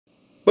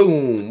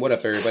Boom! What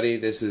up, everybody?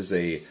 This is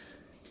a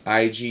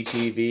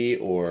IGTV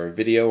or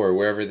video or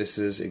wherever this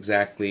is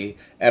exactly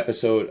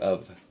episode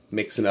of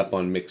Mixing Up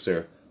on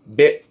Mixer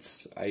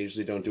Bits. I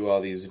usually don't do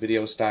all these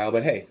video style,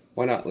 but hey,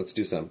 why not? Let's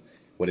do some.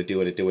 What it do,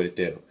 what it do, what it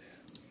do.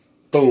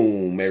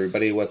 Boom,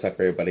 everybody. What's up,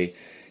 everybody?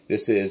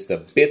 This is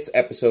the Bits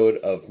episode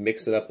of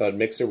Mixing Up on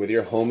Mixer with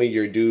your homie,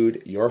 your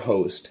dude, your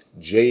host,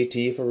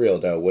 JT for real,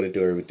 though. What it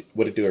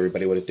do,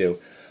 everybody? What it do?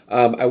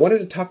 I wanted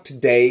to talk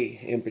today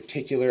in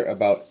particular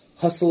about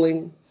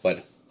hustling,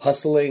 but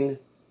hustling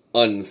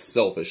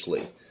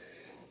unselfishly.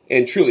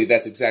 And truly,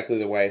 that's exactly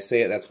the way I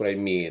say it. That's what I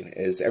mean,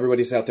 is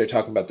everybody's out there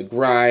talking about the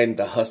grind,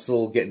 the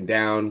hustle, getting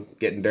down,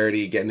 getting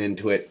dirty, getting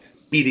into it,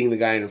 beating the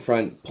guy in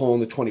front,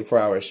 pulling the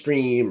 24-hour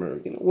stream, or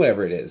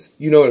whatever it is.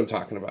 You know what I'm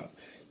talking about.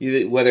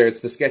 Whether it's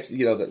the sketch,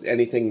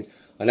 anything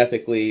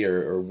unethically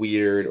or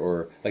weird,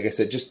 or like I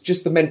said,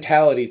 just the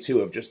mentality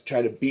too of just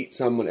trying to beat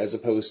someone as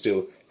opposed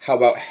to how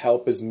about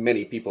help as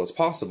many people as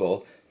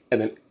possible, and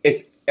then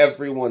if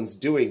everyone's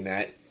doing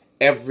that,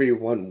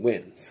 everyone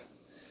wins.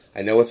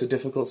 I know it's a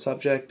difficult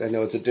subject. I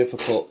know it's a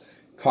difficult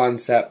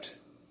concept,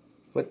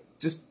 but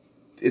just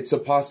it's a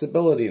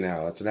possibility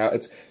now. It's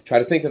try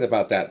to think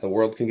about that. The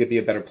world can be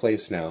a better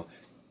place now.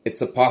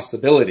 It's a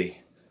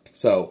possibility.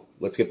 So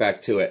let's get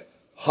back to it.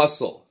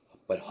 Hustle,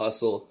 but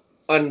hustle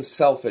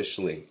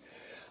unselfishly.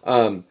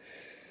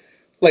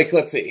 Like,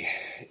 let's see,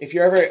 if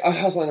you're ever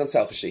hustling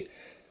unselfishly,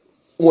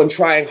 when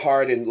trying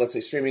hard and, let's say,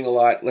 streaming a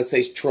lot, let's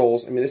say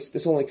trolls, I mean,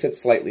 this only fits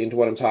slightly into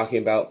what I'm talking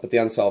about, but the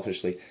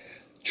unselfishly.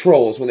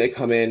 Trolls, when they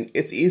come in,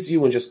 it's easy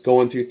when just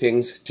going through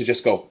things to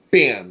just go,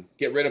 bam,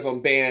 get rid of them,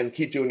 ban,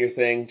 keep doing your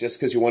thing, just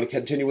because you want to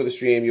continue with the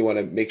stream, you want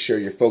to make sure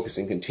you're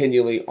focusing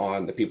continually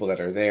on the people that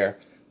are there.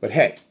 But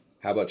hey,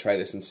 how about try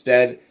this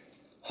instead?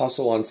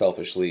 Hustle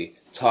unselfishly.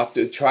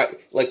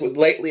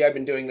 Lately I've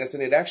been doing this,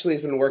 and it actually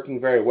has been working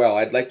very well.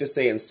 I'd like to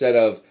say instead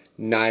of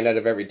 9 out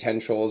of every 10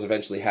 trolls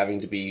eventually having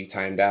to be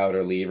timed out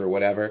or leave or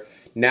whatever,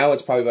 now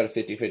it's probably about a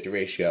 50-50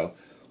 ratio,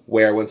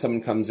 where when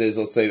someone comes in,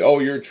 let's say, oh,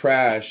 you're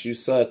trash, you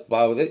suck,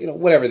 blah, blah,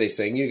 whatever they're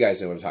saying, you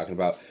guys know what I'm talking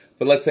about.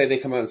 But let's say they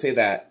come out and say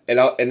that, and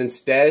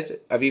instead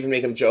of even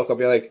making a joke, I'll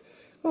be like,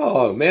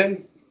 oh,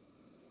 man,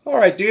 all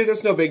right, dude,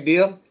 that's no big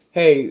deal.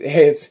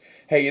 Hey,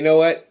 you know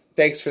what?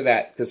 Thanks for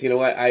that, because you know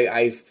what,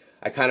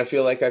 I kind of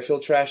feel like I feel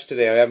trash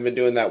today. I haven't been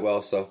doing that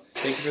well, so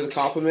thank you for the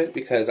compliment,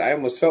 because I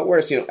almost felt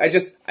worse.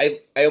 I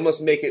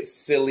almost make it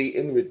silly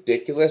and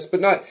ridiculous, but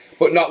not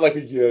like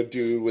a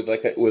dude with a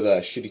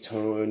shitty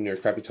tone or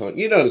crappy tone.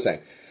 You know what I'm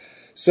saying?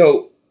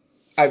 So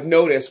I've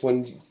noticed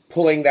when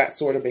pulling that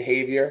sort of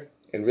behavior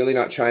and really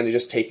not trying to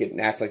just take it and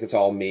act like it's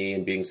all me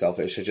and being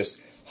selfish, to just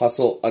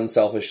hustle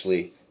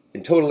unselfishly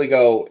and totally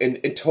go and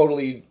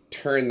totally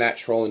turn that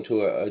troll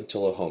into a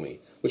homie,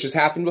 which has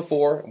happened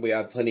before. We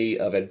have plenty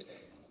of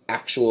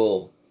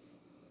actual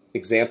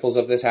examples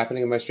of this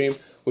happening in my stream,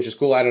 which is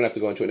cool. I don't have to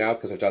go into it now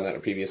because I've done that in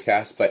a previous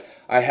cast, but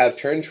I have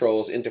turned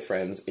trolls into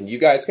friends, and you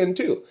guys can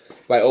too,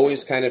 by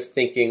always kind of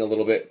thinking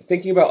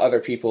about other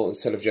people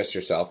instead of just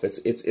yourself.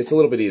 It's a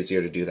little bit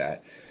easier to do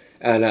that.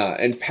 And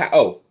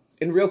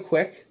real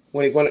quick,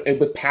 and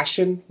with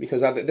passion,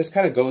 because this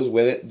kind of goes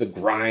with it, the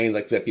grind,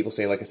 like that people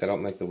say. Like I said, I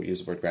don't like to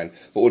use the word grind,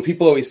 but when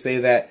people always say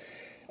that,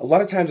 a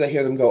lot of times I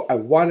hear them go,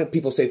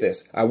 people say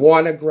this, I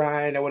want to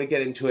grind, I want to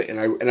get into it,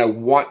 and I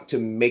want to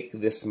make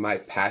this my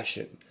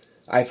passion.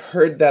 I've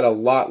heard that a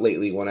lot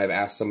lately when I've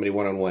asked somebody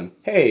one-on-one,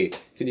 hey,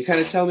 can you kind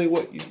of tell me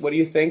what do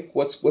you think?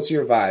 What's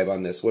your vibe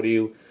on this? What do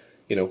you,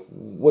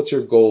 what's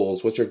your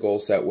goals? What's your goal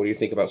set? What do you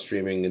think about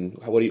streaming? And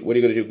what are you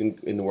going to do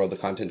in the world of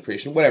content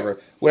creation? Whatever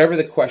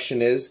the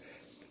question is,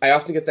 I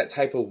often get that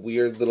type of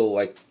weird little,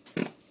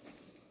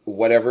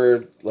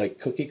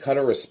 cookie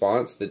cutter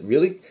response that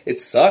really, it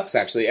sucks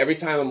actually. Every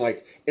time I'm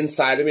like,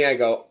 inside of me, I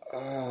go,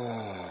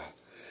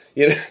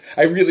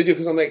 I really do,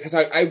 because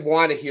I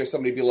want to hear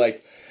somebody be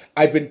like,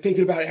 I've been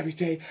thinking about it every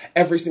day,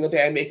 every single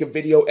day. I make a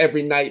video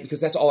every night because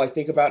that's all I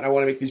think about, and I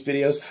want to make these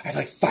videos. I have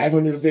like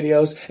 500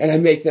 videos, and I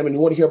make them, and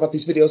you want to hear about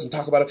these videos and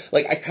talk about it.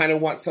 Like, I kind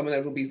of want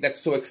someone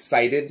that's so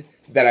excited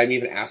that I'm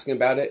even asking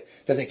about it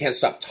that they can't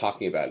stop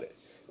talking about it.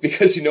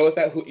 Because you know what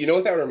that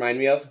would remind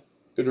me of?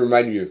 It would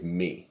remind me of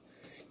me.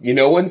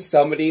 When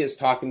somebody is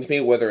talking to me,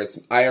 whether it's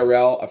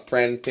IRL, a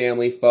friend,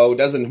 family, foe,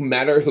 doesn't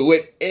matter who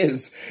it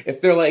is.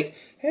 If they're like,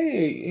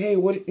 hey,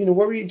 what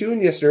were you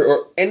doing yesterday?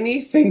 Or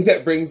anything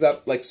that brings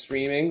up like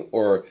streaming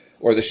or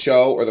the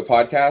show or the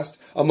podcast,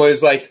 I'm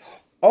always like,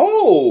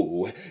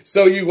 oh,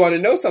 so you want to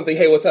know something?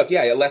 Hey, what's up?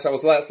 Yeah, last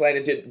night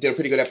I did a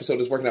pretty good episode. It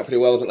was working out pretty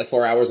well. It was like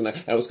 4 hours,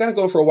 and I was kind of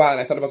going for a while, and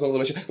I thought about going a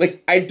little bit.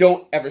 Like, I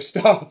don't ever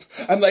stop.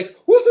 I'm like,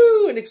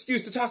 woohoo, an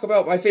excuse to talk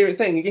about my favorite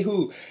thing.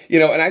 Yahoo!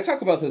 And I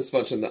talk about this a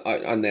bunch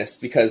on this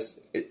because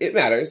it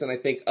matters, and I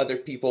think other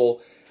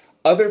people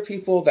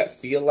that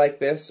feel like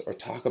this or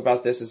talk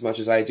about this as much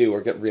as I do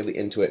or get really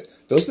into it,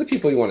 those are the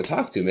people you want to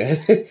talk to,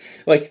 man.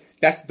 Like,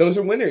 those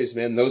are winners,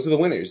 man. Those are the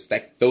winners.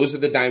 Those are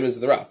the diamonds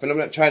in the rough. And I'm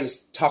not trying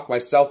to talk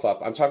myself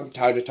up. I'm trying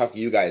to talk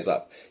you guys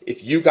up.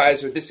 If you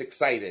guys are this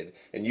excited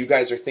and you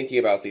guys are thinking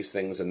about these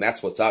things, and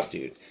that's what's up,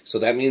 dude. So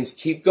that means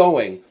keep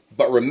going.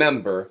 But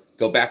remember,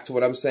 go back to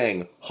what I'm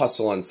saying,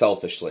 hustle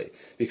unselfishly.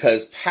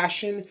 Because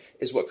passion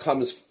is what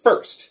comes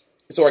first.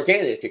 It's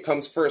organic. It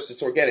comes first.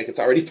 It's organic. It's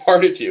already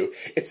part of you.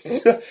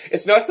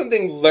 It's not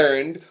something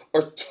learned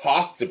or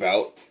talked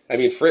about. I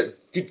mean,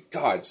 good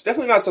God, it's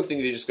definitely not something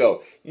you just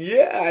go,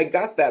 yeah, I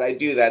got that, I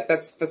do that.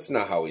 That's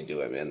not how we do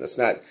it, man. That's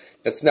not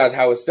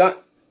how it's done.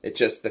 That's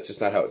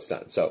just not how it's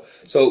done. So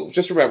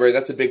just remember,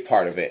 that's a big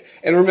part of it.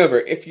 And remember,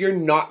 if you're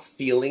not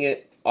feeling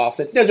it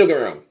often, now don't get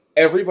me wrong,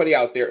 everybody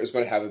out there is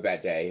going to have a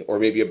bad day or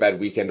maybe a bad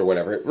weekend or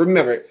whatever.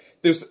 Remember,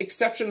 there's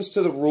exceptions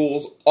to the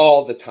rules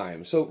all the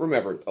time. So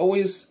remember,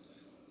 always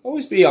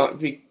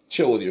be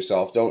chill with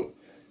yourself. Don't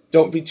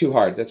be too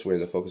hard. That's where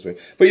the focus went.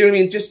 But you know what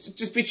I mean?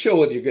 Just be chill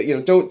with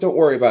your, don't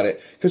worry about it.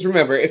 Because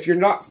remember, if you're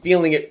not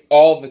feeling it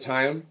all the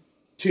time,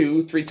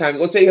 2, 3 times,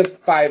 let's say you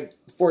have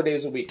 4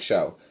 days a week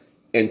show,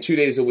 and 2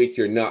 days a week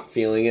you're not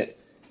feeling it,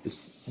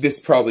 this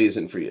probably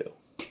isn't for you.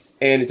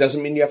 And it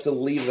doesn't mean you have to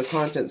leave the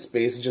content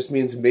space. It just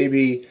means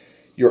maybe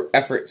your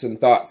efforts and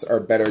thoughts are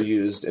better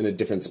used in a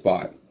different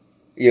spot.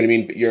 You know what I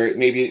mean? But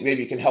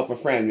maybe you can help a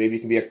friend. Maybe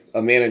you can be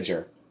a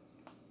manager.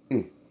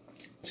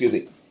 Excuse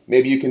me.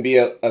 Maybe you can be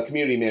a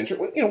community manager,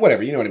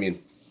 whatever, you know what I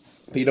mean.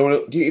 But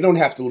you don't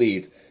have to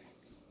leave.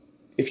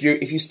 If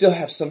you still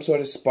have some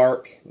sort of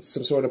spark,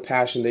 some sort of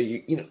passion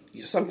that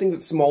something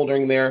that's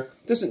smoldering there,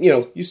 doesn't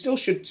you still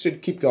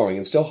should keep going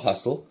and still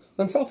hustle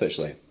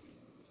unselfishly.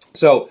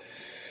 So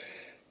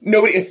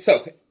the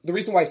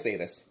reason why I say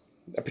this,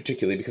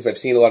 particularly because I've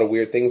seen a lot of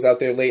weird things out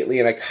there lately,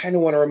 and I kind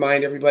of want to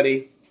remind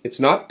everybody, it's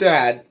not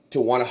bad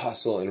to want to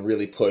hustle and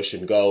really push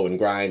and go and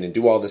grind and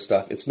do all this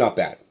stuff. It's not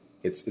bad.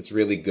 It's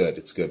really good.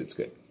 It's good. It's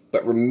good.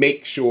 But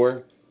make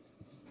sure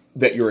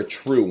that you're a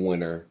true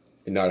winner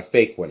and not a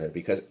fake winner,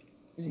 because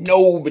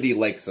nobody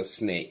likes a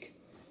snake.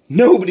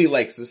 Nobody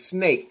likes a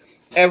snake.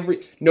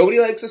 Nobody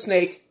likes a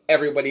snake.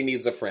 Everybody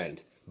needs a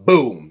friend.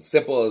 Boom.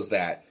 Simple as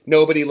that.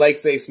 Nobody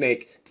likes a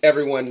snake.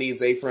 Everyone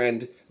needs a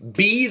friend.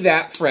 Be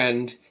that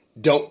friend.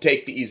 Don't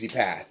take the easy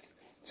path.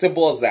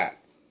 Simple as that.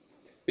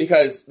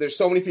 Because there's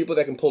so many people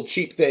that can pull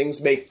cheap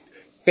things, make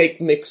fake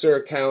Mixer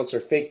accounts or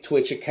fake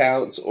Twitch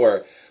accounts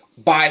or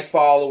buy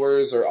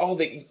followers or all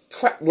the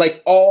crap,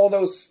 like all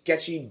those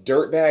sketchy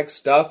dirtbag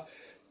stuff.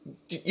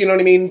 You know what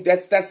I mean?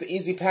 That's the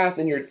easy path,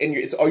 and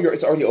it's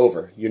already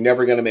over. You're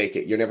never gonna make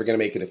it. You're never gonna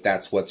make it if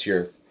that's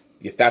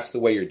the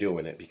way you're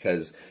doing it,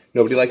 because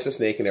nobody likes a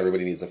snake and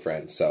everybody needs a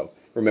friend. So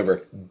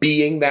remember,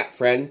 being that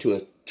friend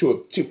to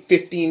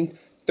 15,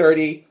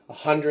 30,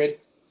 100,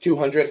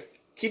 200,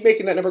 keep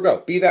making that number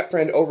go. Be that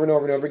friend over and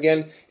over and over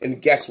again,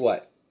 and guess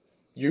what?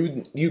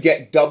 You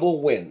get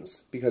double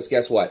wins, because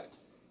guess what?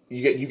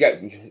 You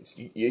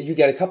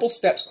get a couple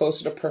steps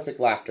closer to perfect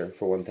laughter,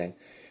 for one thing,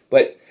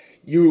 but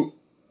you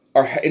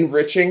are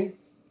enriching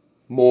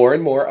more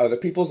and more other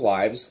people's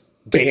lives.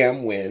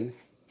 Bam, win.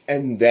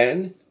 And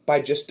then by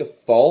just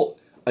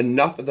default,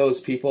 enough of those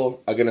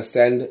people are going to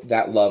send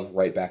that love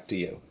right back to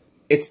you.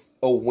 It's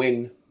a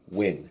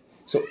win-win.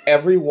 So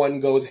everyone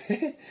goes,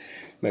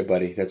 my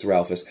buddy, that's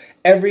Ralphus.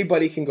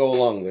 Everybody can go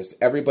along this.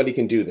 Everybody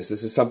can do this.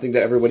 This is something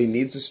that everybody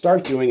needs to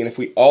start doing, and if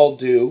we all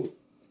do,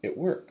 it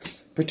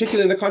works.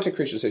 Particularly in the content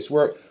creation space.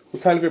 We're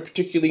kind of a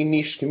particularly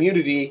niche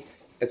community.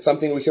 It's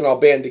something we can all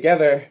band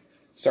together,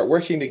 start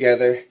working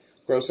together,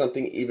 grow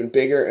something even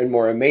bigger and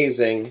more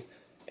amazing.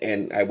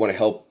 And I want to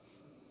help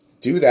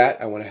do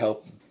that. I want to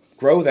help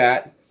grow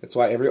that. That's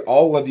why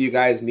all of you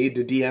guys need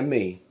to DM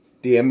me.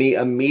 DM me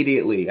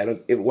immediately.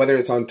 Whether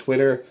it's on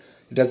Twitter,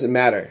 it doesn't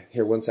matter.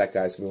 Here, one sec,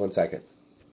 guys. Give me 1 second.